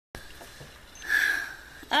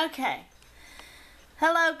Okay.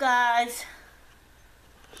 Hello guys.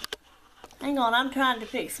 Hang on, I'm trying to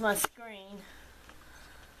fix my screen.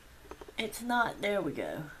 It's not, there we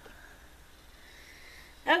go.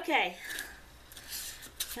 Okay.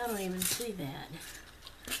 Y'all don't even see that.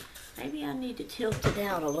 Maybe I need to tilt it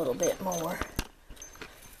out a little bit more.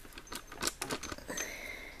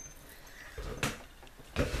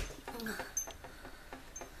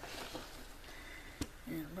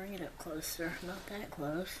 And bring it up closer, not that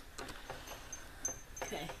close.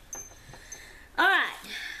 Okay. Alright.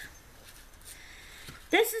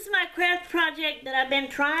 This is my craft project that I've been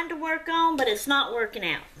trying to work on, but it's not working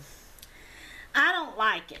out. I don't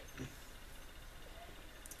like it.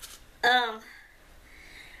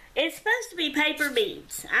 It's supposed to be paper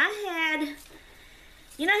beads.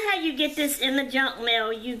 You know how you get this in the junk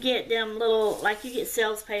mail, you get them little, like you get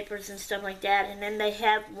sales papers and stuff like that, and then they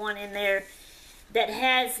have one in there that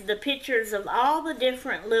has the pictures of all the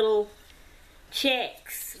different little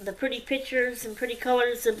checks, the pretty pictures and pretty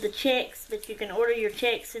colors of the checks, that you can order your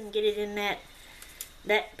checks and get it in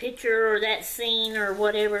that picture or that scene or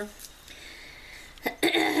whatever.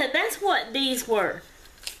 That's what these were.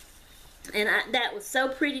 And that was so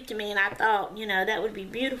pretty to me, and I thought, you know, that would be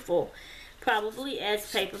beautiful, probably as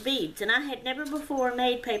paper beads. And I had never before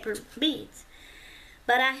made paper beads.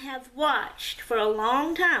 But I have watched for a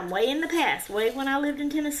long time, way in the past, way when I lived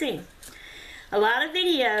in Tennessee, a lot of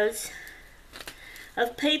videos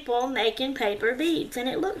of people making paper beads. And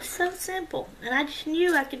it looked so simple, and I just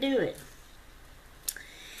knew I could do it.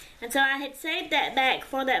 And so I had saved that back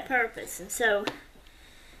for that purpose. And so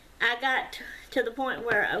I got to the point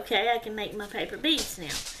where, okay, I can make my paper beads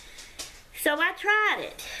now. So I tried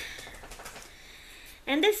it.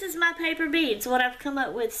 And this is my paper beads, what I've come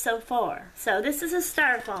up with so far. So this is a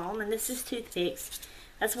styrofoam, and this is toothpicks.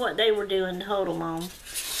 That's what they were doing to hold them on.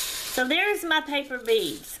 So there's my paper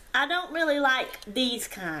beads. I don't really like these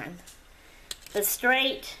kind. The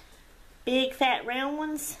straight, big, fat, round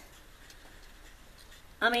ones.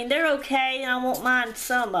 I mean, they're okay, and I won't mind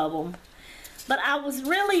some of them. But I was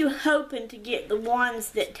really hoping to get the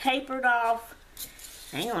ones that tapered off.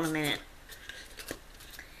 Hang on a minute.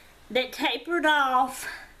 That tapered off,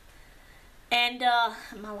 and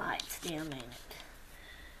my light's dim, ain't it?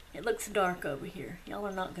 It looks dark over here. Y'all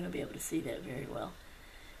are not going to be able to see that very well.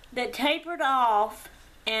 That tapered off,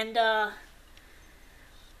 and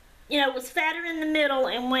you know, was fatter in the middle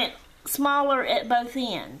and went smaller at both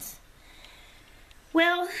ends.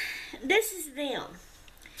 Well, this is them.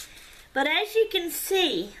 But as you can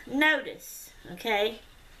see, notice, okay?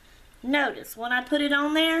 Notice, when I put it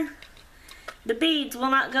on there, the beads will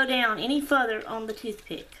not go down any further on the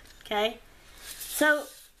toothpick, okay? So,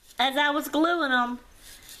 as I was gluing them,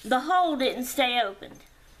 the hole didn't stay opened.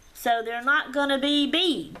 So they're not going to be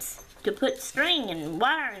beads to put string and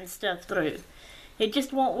wire and stuff through. It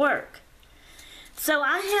just won't work. So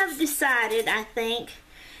I have decided, I think,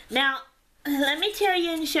 now, let me tell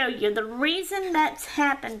you and show you the reason that's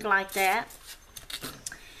happened like that.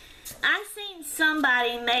 I seen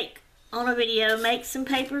somebody on a video make some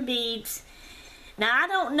paper beads. Now I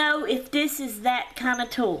don't know if this is that kind of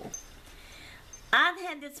tool. I've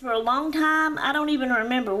had this for a long time. I don't even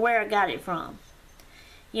remember where I got it from.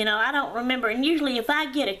 You know, I don't remember. And usually if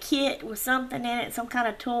I get a kit with something in it, some kind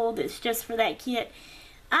of tool that's just for that kit,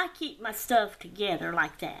 I keep my stuff together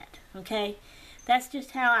like that, okay? That's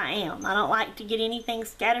just how I am. I don't like to get anything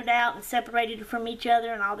scattered out and separated from each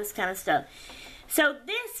other and all this kind of stuff. So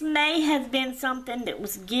this may have been something that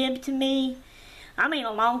was given to me, I mean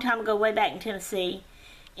a long time ago, way back in Tennessee,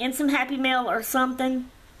 in some Happy Mail or something,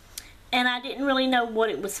 and I didn't really know what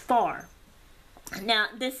it was for. Now,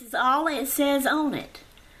 this is all it says on it.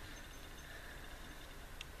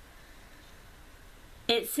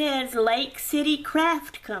 It says Lake City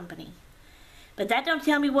Craft Company. But that don't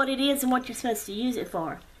tell me what it is and what you're supposed to use it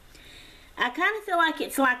for. I kind of feel like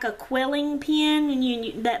it's like a quilling pen,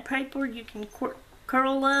 and that paper you can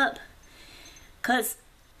curl up. Because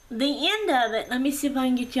the end of it, let me see if I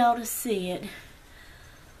can get y'all to see it.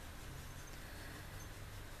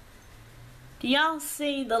 Do y'all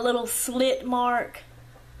see the little slit mark?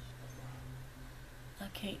 I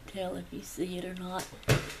can't tell if you see it or not,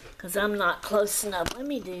 because I'm not close enough. Let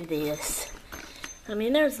me do this. I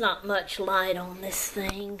mean, there's not much light on this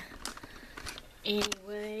thing.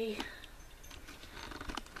 Anyway.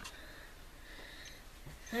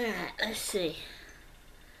 Alright, let's see.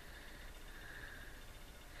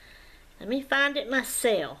 Let me find it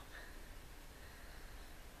myself.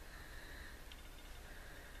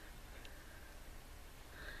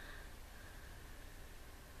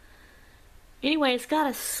 Anyway, it's got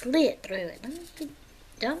a slit through it. Let me see,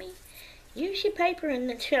 dummy. Use your paper and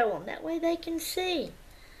then show them. That way they can see.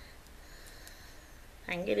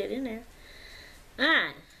 I can get it in there.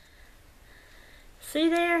 Alright. See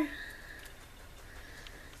there?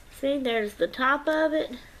 See, there's the top of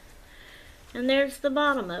it. And there's the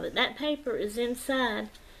bottom of it. That paper is inside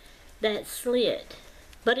that slit.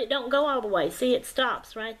 But it don't go all the way. See, it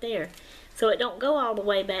stops right there. So it don't go all the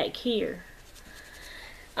way back here.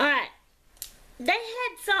 Alright. They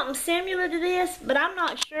had something similar to this, but I'm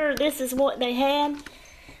not sure this is what they had.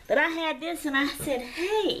 But I had this and I said,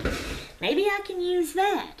 hey, maybe I can use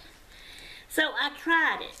that. So I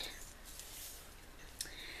tried it.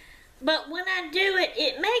 But when I do it,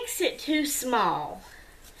 it makes it too small.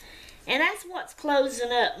 And that's what's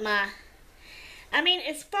closing up my... I mean,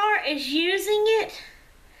 as far as using it,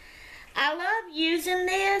 I love using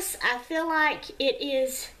this. I feel like it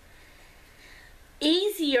is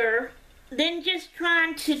easier than just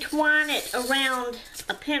trying to twine it around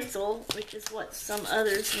a pencil, which is what some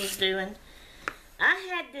others was doing. I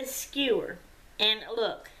had this skewer, and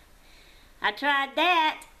look, I tried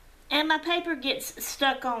that, and my paper gets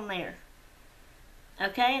stuck on there.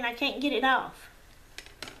 Okay, and I can't get it off.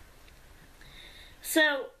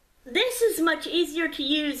 So, this is much easier to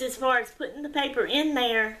use as far as putting the paper in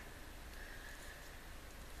there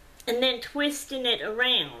and then twisting it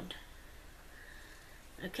around.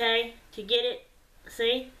 Okay, to get it,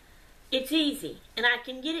 see? It's easy, and I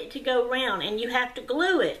can get it to go round, and you have to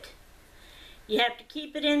glue it. You have to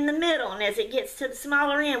keep it in the middle, and as it gets to the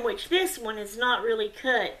smaller end, which this one is not really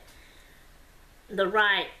cut the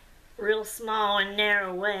right, real small and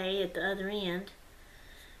narrow way at the other end.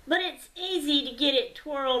 But it's easy to get it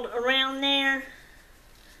twirled around there,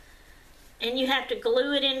 and you have to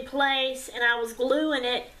glue it in place, and I was gluing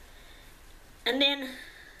it, and then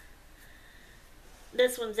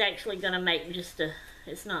this one's actually going to make just a,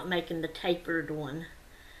 it's not making the tapered one.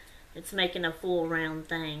 It's making a full round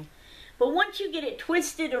thing. But once you get it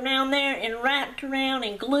twisted around there and wrapped around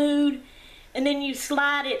and glued, and then you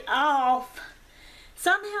slide it off,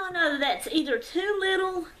 somehow or another that's either too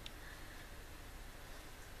little.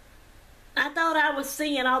 I thought I was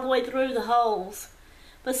seeing all the way through the holes.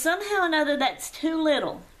 But somehow or another that's too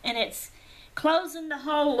little, and it's closing the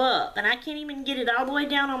hole up, and I can't even get it all the way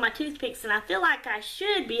down on my toothpicks, and I feel like I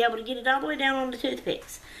should be able to get it all the way down on the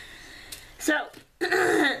toothpicks. So,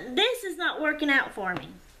 this is not working out for me.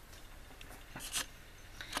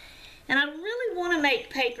 And I really want to make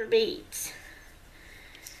paper beads.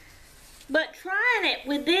 But trying it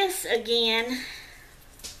with this again,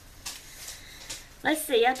 let's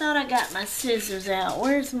see, I thought I got my scissors out.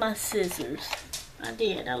 Where's my scissors? I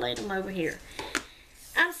did, I laid them over here.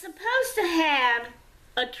 I'm supposed to have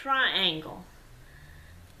a triangle.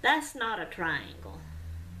 That's not a triangle.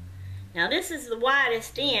 Now this is the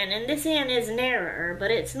widest end, and this end is narrower,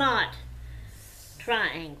 but it's not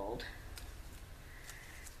triangled.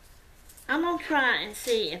 I'm going to try and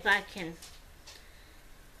see if I can.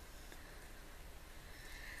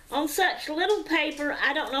 On such little paper,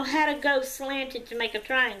 I don't know how to go slanted to make a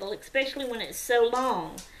triangle, especially when it's so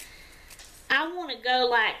long. I want to go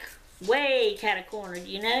like way cat-a-cornered,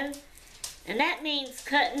 you know? And that means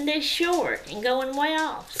cutting this short and going way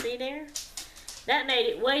off. See there? That made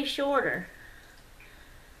it way shorter.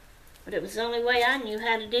 But it was the only way I knew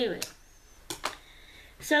how to do it.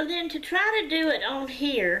 So then to try to do it on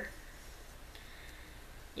here,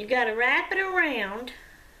 you got to wrap it around.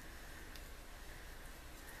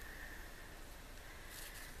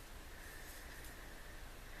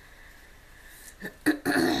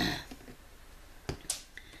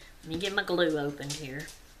 Let me get my glue opened here.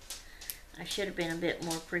 I should have been a bit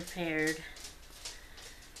more prepared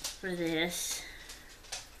for this.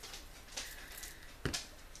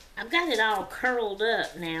 I've got it all curled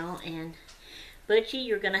up now, and Butchie,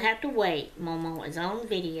 you're going to have to wait. Momo is on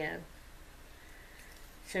video.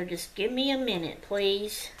 So just give me a minute,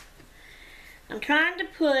 please. I'm trying to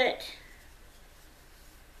put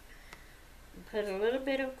a little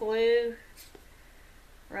bit of glue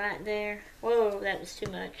right there. Whoa, that was too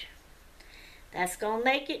much. That's gonna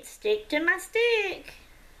make it stick to my stick.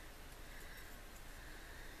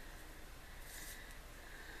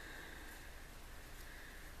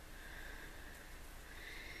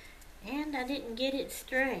 And I didn't get it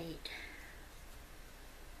straight.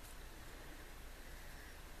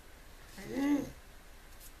 And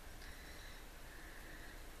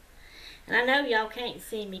I know y'all can't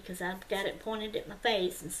see me because I've got it pointed at my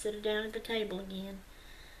face instead of down at the table again.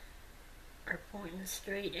 Or pointing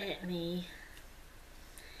straight at me.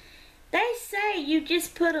 They say you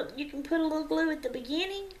just you can put a little glue at the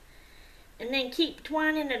beginning and then keep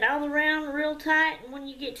twining it all around real tight, and when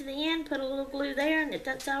you get to the end, put a little glue there, and if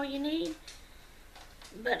that's all you need.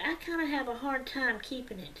 But I kind of have a hard time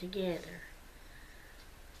keeping it together.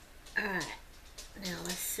 Alright, now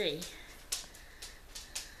let's see.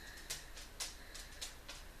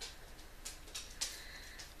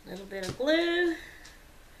 A little bit of glue.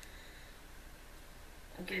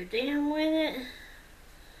 I'll go down with it.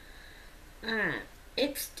 Alright,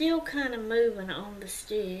 it's still kind of moving on the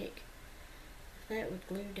stick. That would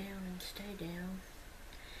glue down and stay down.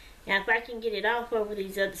 Now if I can get it off over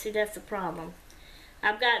these other, see that's the problem.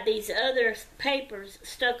 I've got these other papers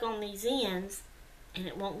stuck on these ends and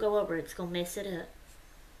it won't go over, it's going to mess it up.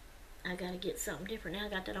 I got to get something different. Now I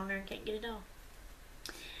got that on there and can't get it off.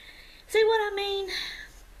 See what I mean?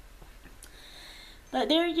 But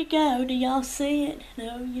there you go. Do y'all see it?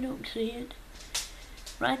 No, you don't see it.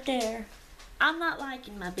 Right there. I'm not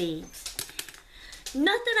liking my beads.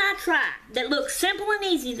 Nothing I try that looks simple and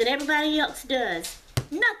easy that everybody else does.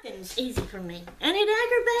 Nothing's easy for me. And it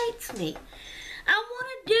aggravates me. I want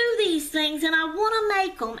to do these things and I want to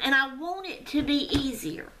make them and I want it to be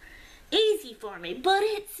easier. Easy for me. But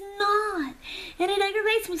it's not. And it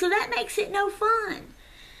aggravates me, so that makes it no fun.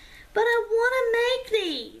 But I want to make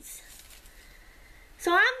these.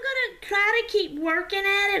 So I'm going to try to keep working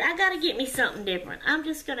at it. I got to get me something different. I'm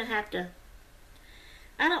just going to have to,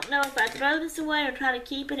 I don't know if I throw this away or try to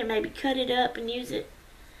keep it and maybe cut it up and use it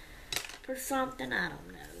for something. I don't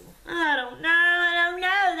know. I don't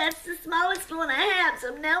know. That's the smallest one I have.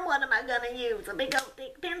 So now what am I going to use? A big old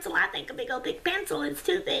thick pencil? I think a big old thick pencil is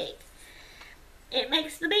too thick. It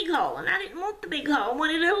makes the big hole. And I didn't want the big hole. I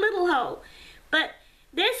wanted a little hole. But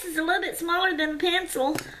this is a little bit smaller than a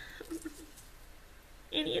pencil.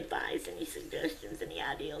 Any advice, any suggestions, any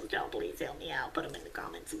ideas, y'all please help me out. Put them in the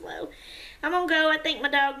comments below. I'm going to go. I think my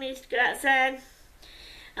dog needs to go outside.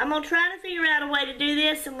 I'm going to try to figure out a way to do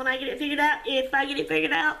this. And when I get it figured out, if I get it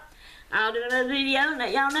figured out, I'll do another video and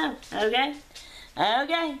let y'all know. Okay?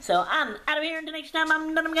 Okay. So I'm out of here until next time.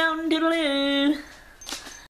 I'm going. Toodaloo.